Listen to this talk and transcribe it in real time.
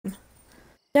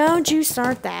Don't you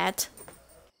start that.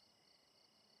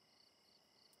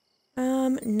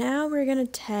 Now we're gonna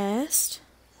test.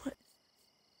 What?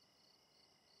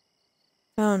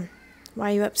 Phone.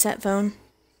 Why are you upset, phone?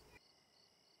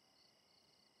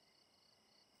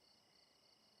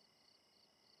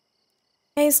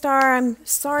 Hey, Star, I'm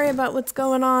sorry about what's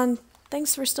going on.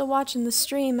 Thanks for still watching the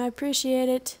stream. I appreciate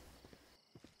it.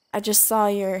 I just saw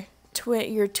your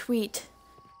tweet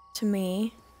to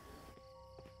me.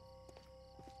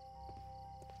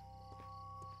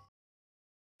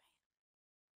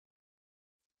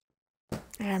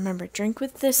 I remember drink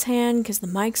with this hand because the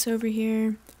mic's over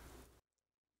here.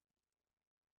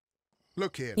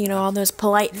 Look here, you know, lad. all those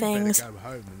polite You things. better go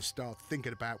home and start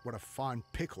thinking about what a fine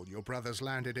pickle your brother's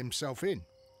landed himself in.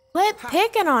 Quit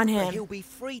picking on But him. he'll be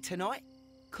free tonight,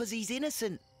 'cause he's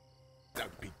innocent.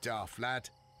 Don't be daft, lad.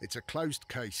 It's a closed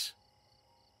case.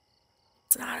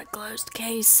 It's not a closed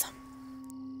case.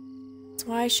 That's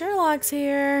why Sherlock's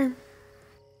here.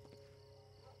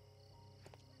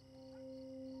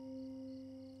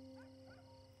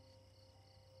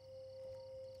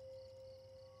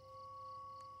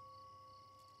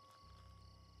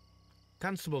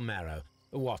 Constable Marrow,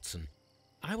 Watson,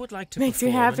 I would like to Makes you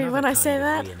perform happy another when I kind say of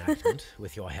that? reenactment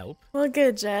with your help. Well,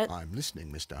 good, Jet. I'm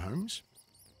listening, Mr. Holmes.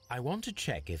 I want to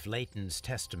check if Leighton's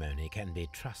testimony can be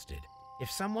trusted. If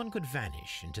someone could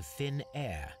vanish into thin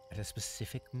air at a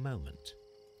specific moment.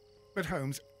 But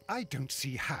Holmes, I don't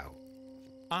see how.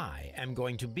 I am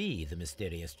going to be the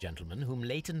mysterious gentleman whom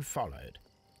Leighton followed.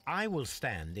 I will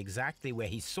stand exactly where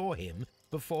he saw him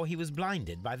before he was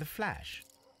blinded by the flash.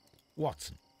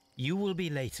 Watson, you will be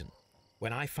Leighton.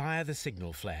 When I fire the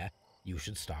signal flare, you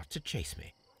should start to chase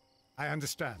me. I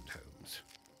understand, Holmes.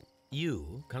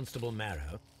 You, Constable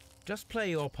Marrow, just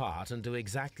play your part and do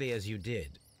exactly as you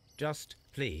did. Just,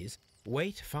 please,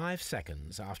 wait 5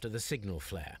 seconds after the signal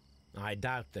flare. I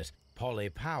doubt that Polly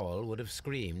Powell would have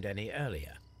screamed any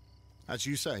earlier. As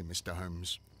you say, Mr.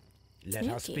 Holmes. Let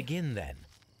us begin then.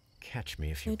 Catch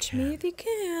me if you Catch can. me if you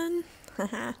can.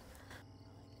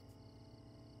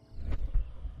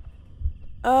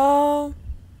 Oh.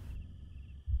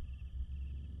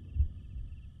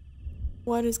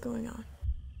 What is going on?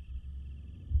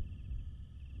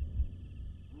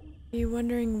 Are you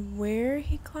wondering where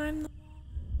he climbed the wall?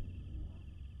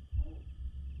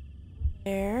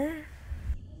 There.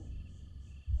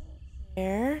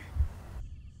 There.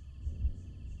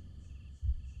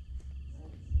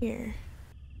 Here.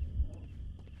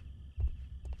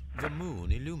 The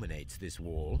moon illuminates this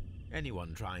wall.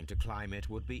 Anyone trying to climb it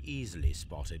would be easily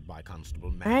spotted by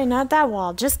Constable Marrow. Alright, not that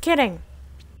wall. Just kidding.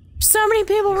 So many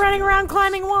people running around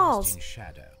climbing walls. In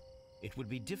shadow, it would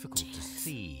be difficult to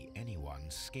see anyone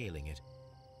scaling it.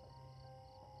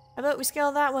 How about we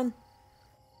scale that one?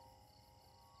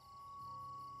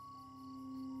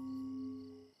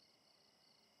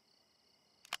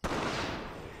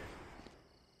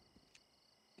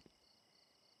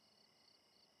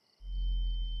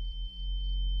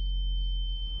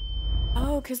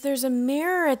 Oh, because there's a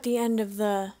mirror at the end of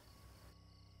the...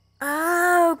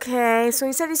 Okay, so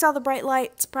he said he saw the bright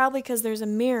lights, probably because there's a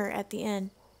mirror at the end.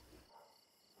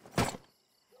 What's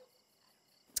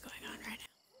going on right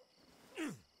now?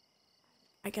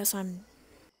 I guess I'm...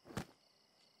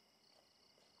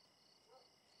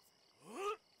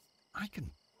 I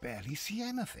can barely see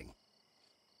anything.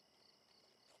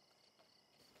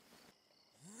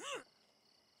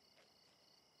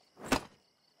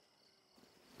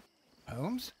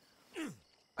 Holmes?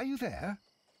 Are you there?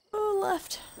 Oh,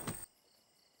 left.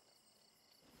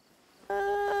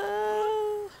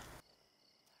 Oh.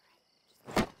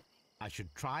 I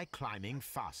should try climbing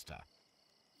faster.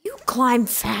 You climb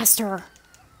faster.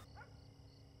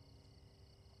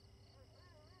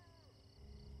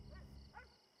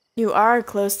 You are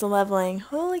close to leveling.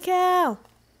 Holy cow.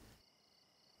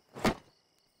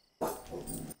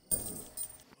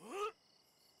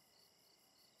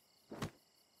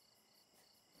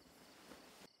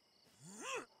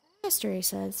 Faster, he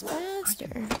says. Faster.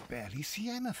 I can barely see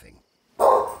anything.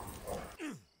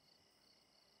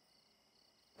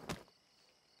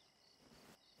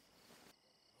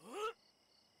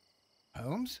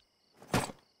 Holmes?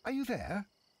 Are you there?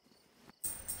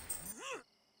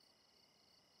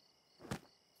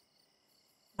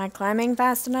 Am I climbing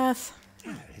fast enough?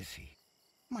 Where is he?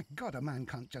 My God, a man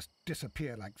can't just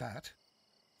disappear like that.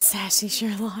 Sassy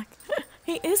Sherlock.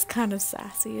 He is kind of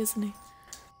sassy, isn't he?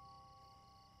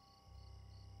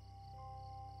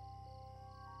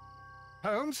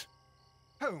 Holmes?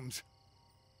 Holmes?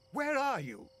 Where are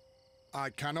you? I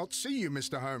cannot see you,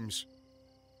 Mr. Holmes.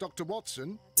 Dr.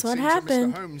 Watson, That's it what seems that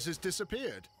happened. Mr. Holmes has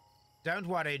disappeared. Don't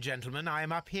worry, gentlemen, I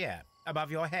am up here.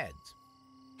 above your heads.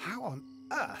 How on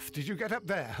earth did you get up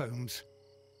there, Holmes?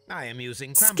 I am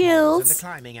using crampons Skills. and a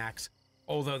climbing axe,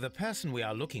 although the person we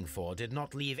are looking for did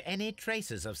not leave any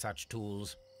traces of such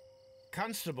tools.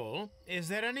 Constable, is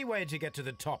there any way to get to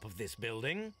the top of this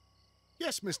building?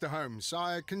 Yes, Mr. Holmes,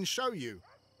 I can show you.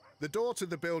 The door to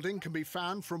the building can be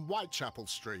found from Whitechapel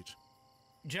Street.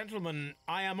 Gentlemen,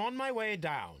 I am on my way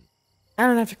down. I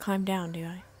don't have to climb down, do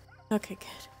I? Okay,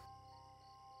 good.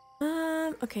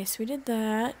 Okay, so we did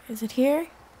that. Is it here?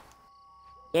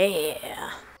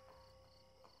 Yeah.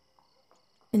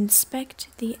 Inspect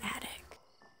the attic.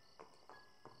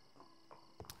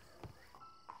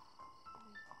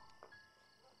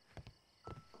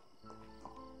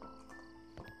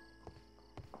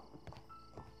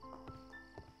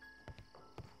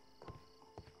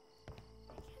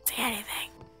 Can't see anything.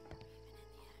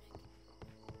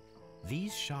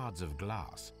 These shards of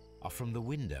glass are from the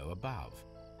window above.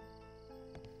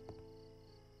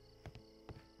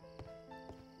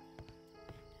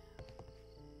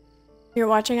 You're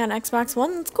watching on Xbox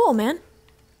One? That's cool, man.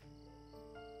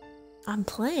 I'm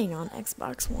playing on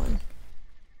Xbox One.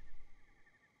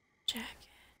 Jacket.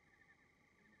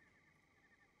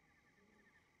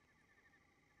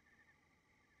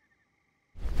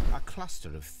 A cluster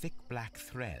of thick black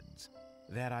threads.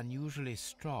 They're unusually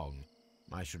strong.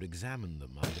 I should examine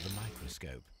them under the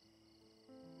microscope.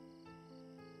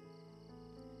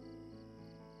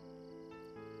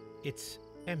 It's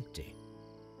empty.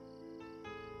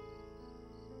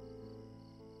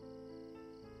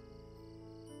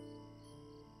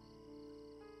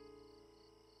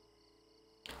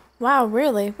 Wow,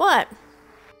 really? What?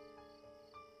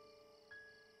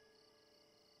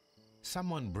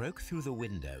 Someone broke through the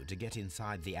window to get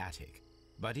inside the attic,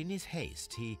 but in his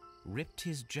haste he ripped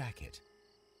his jacket.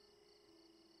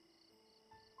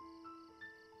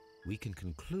 We can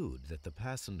conclude that the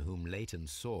person whom Leighton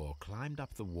saw climbed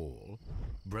up the wall,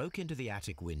 broke into the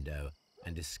attic window,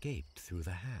 and escaped through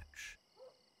the hatch.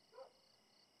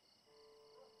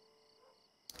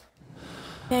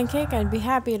 Pancake, I'd be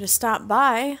happy to stop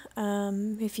by,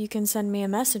 if you can send me a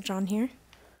message on here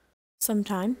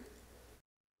sometime.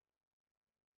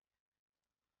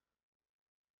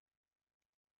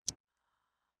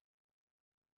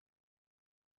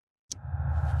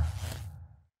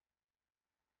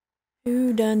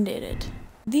 Who done did it?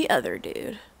 The other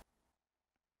dude.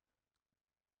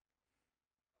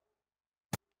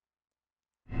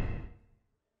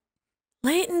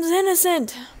 Leighton's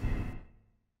innocent!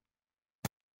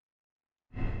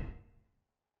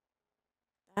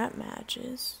 That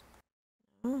matches.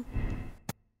 Oh.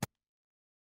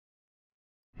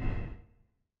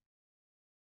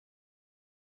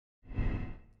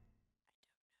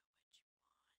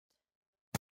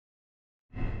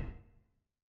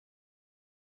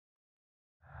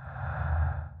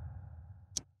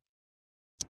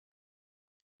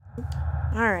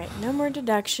 Alright, no more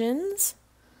deductions.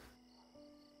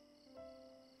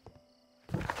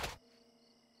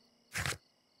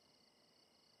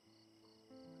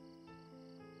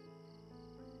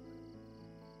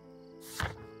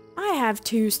 I have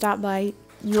too stopped by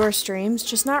your streams,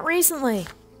 just not recently.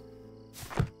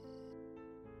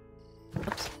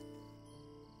 Oops.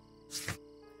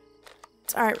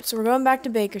 Alright, so we're going back to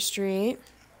Baker Street.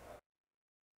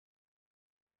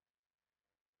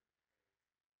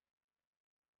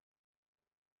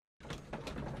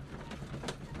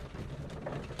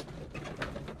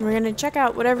 We're gonna check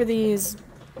out whatever these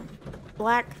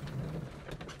black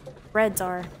threads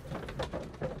are,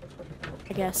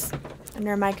 I guess,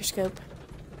 under a microscope,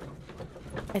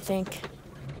 I think.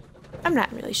 I'm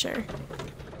not really sure.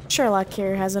 Sherlock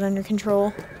here has it under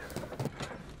control.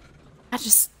 I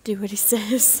just do what he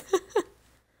says.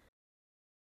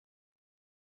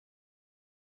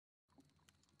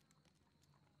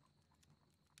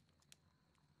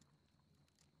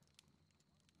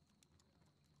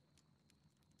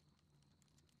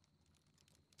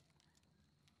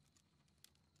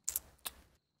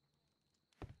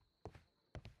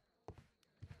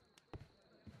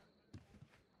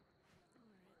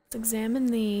 Let's examine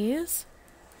these.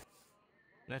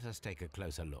 Let us take a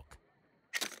closer look.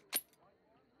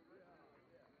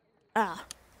 Ah.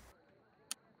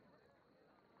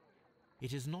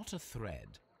 It is not a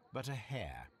thread, but a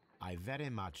hair. I very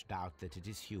much doubt that it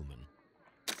is human.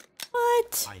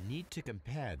 What? I need to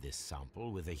compare this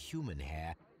sample with a human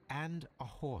hair and a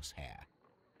horse hair.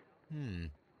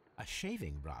 A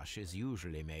shaving brush is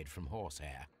usually made from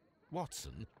horsehair.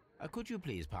 Watson, could you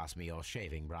please pass me your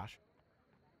shaving brush?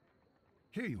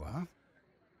 Here you are.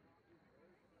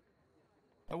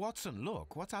 Watson,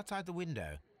 look, what's outside the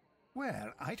window?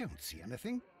 Well, I don't see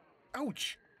anything.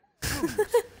 Ouch!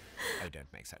 Oh,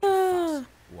 don't make such a fuss.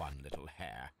 One little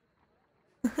hair.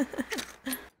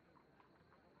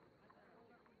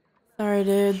 Sorry,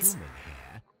 dudes. Human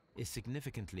hair is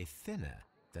significantly thinner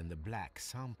than the black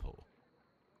sample.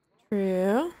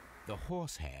 True. The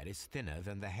horse hair is thinner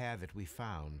than the hair that we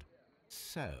found.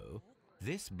 So,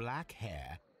 this black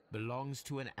hair belongs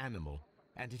to an animal,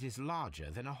 and it is larger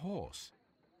than a horse.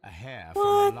 A hair from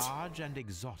a large and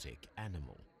exotic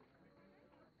animal.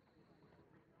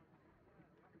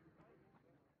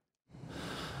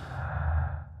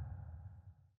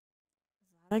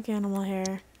 Like animal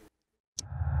hair.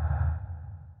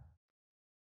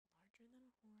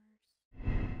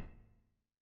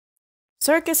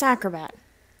 Circus acrobat.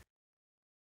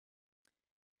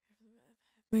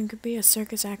 Moon could be a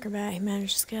circus acrobat. He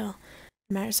managed to scale.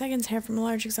 In a matter of seconds, hair from a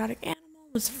large exotic animal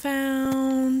was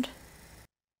found.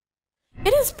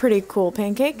 It is pretty cool,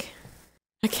 Pancake.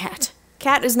 A cat.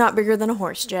 Cat is not bigger than a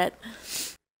horse, Jet.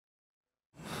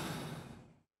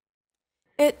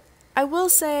 I will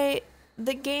say,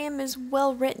 the game is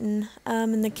well written,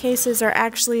 and the cases are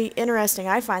actually interesting.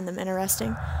 I find them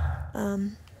interesting.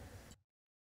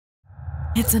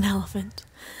 It's an elephant.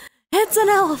 It's an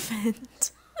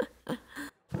elephant!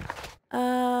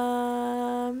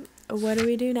 What do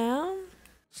we do now?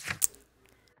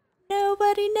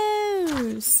 Nobody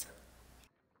knows.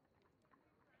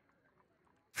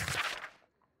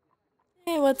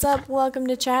 Hey, what's up? Welcome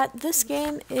to chat. This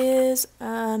game is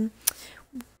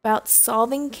about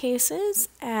solving cases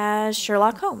as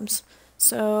Sherlock Holmes.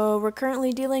 So we're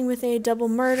currently dealing with a double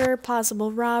murder,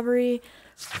 possible robbery.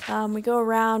 We go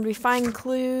around, we find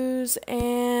clues,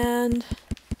 and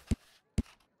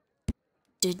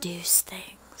deduce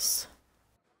things.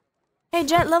 Hey,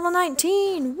 Jet, level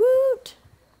 19! Woot!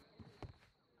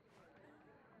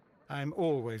 I'm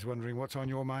always wondering what's on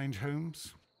your mind,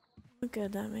 Holmes. Look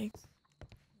good that makes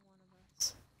one of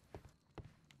us.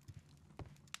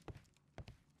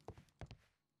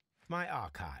 My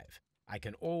archive. I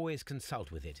can always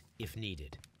consult with it if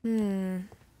needed. Does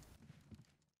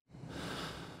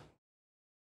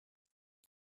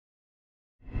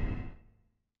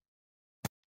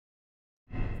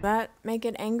that make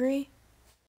it angry?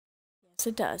 Yes,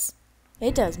 it does.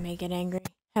 It does make it angry.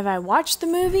 Have I watched the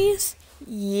movies?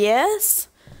 Yes.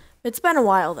 It's been a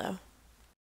while, though.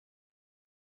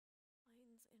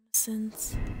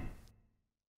 Innocence.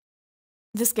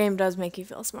 This game does make you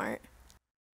feel smart.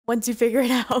 Once you figure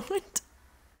it out.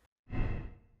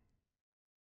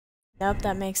 Nope,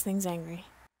 that makes things angry.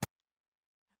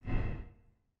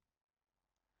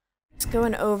 Just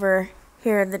going over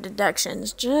here the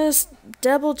deductions. Just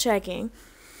double checking.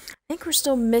 I think we're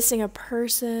still missing a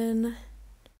person.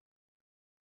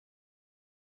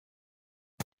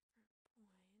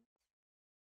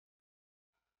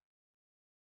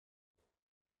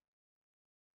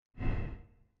 I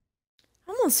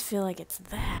almost feel like it's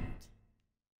that.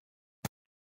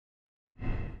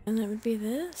 And it would be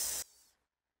this.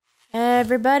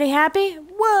 Everybody happy?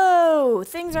 Whoa!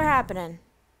 Things are happening.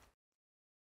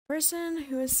 Person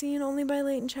who is seen only by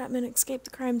Leighton Chapman escaped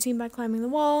the crime scene by climbing the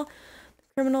wall.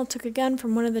 The criminal took a gun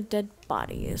from one of the dead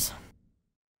bodies.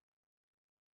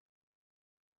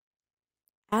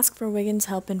 Ask for Wiggins'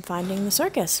 help in finding the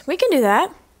circus. We can do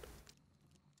that.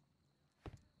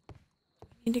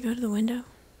 Need to go to the window.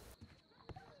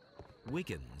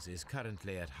 Wiggins is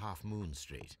currently at Half Moon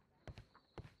Street.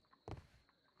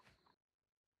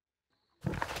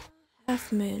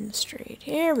 Half Moon Street.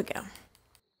 Here we go.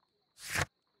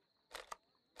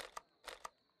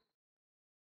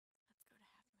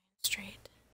 Street.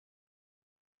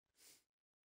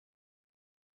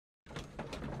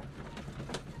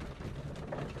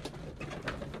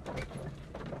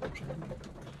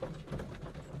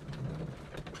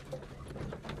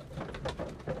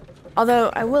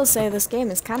 Although, I will say this game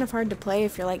is kind of hard to play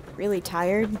if you're, like, really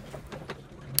tired.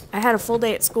 I had a full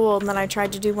day at school, and then I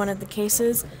tried to do one of the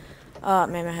cases. Oh, it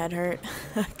made my head hurt.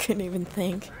 I couldn't even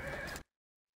think.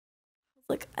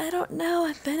 Like, I don't know,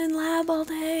 I've been in lab all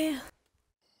day.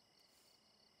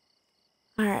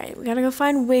 Alright, we gotta go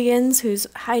find Wiggins, who's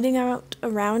hiding out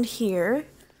around here,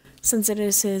 since it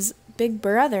is his big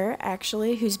brother,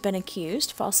 actually, who's been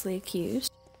accused, falsely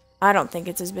accused. I don't think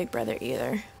it's his big brother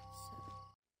either.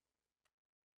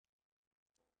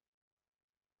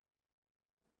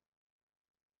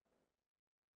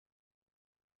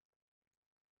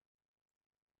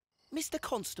 Mr.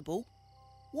 Constable,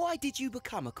 why did you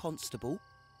become a constable?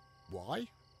 Why?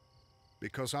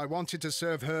 Because I wanted to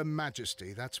serve Her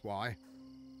Majesty, that's why.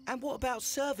 And what about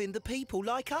serving the people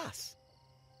like us?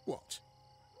 What?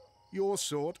 Your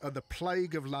sort are the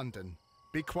plague of London.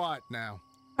 Be quiet now.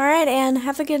 Alright, Anne.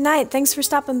 Have a good night. Thanks for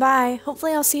stopping by.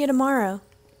 Hopefully I'll see you tomorrow.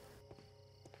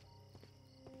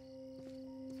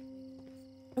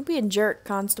 Don't be a jerk,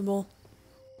 Constable.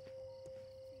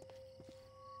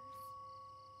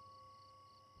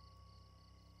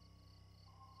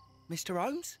 Mr.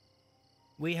 Holmes?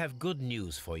 We have good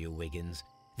news for you, Wiggins.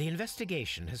 The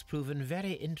investigation has proven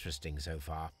very interesting so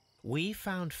far. We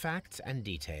found facts and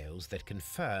details that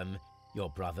confirm your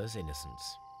brother's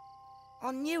innocence.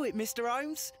 I knew it, Mr.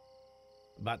 Holmes.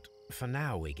 But for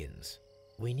now, Wiggins,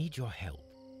 we need your help.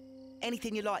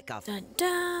 Anything you like, Gov. Dun,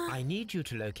 dun. I need you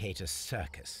to locate a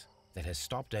circus that has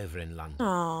stopped over in London.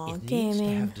 Aw, It needs to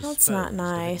gaming. have That's not disposed of at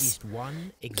nice. least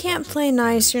one You can't exotic play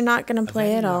nice. animal, You're not gonna a play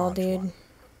very at all, large dude. one.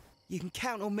 You can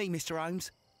count on me, Mr.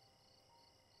 Holmes.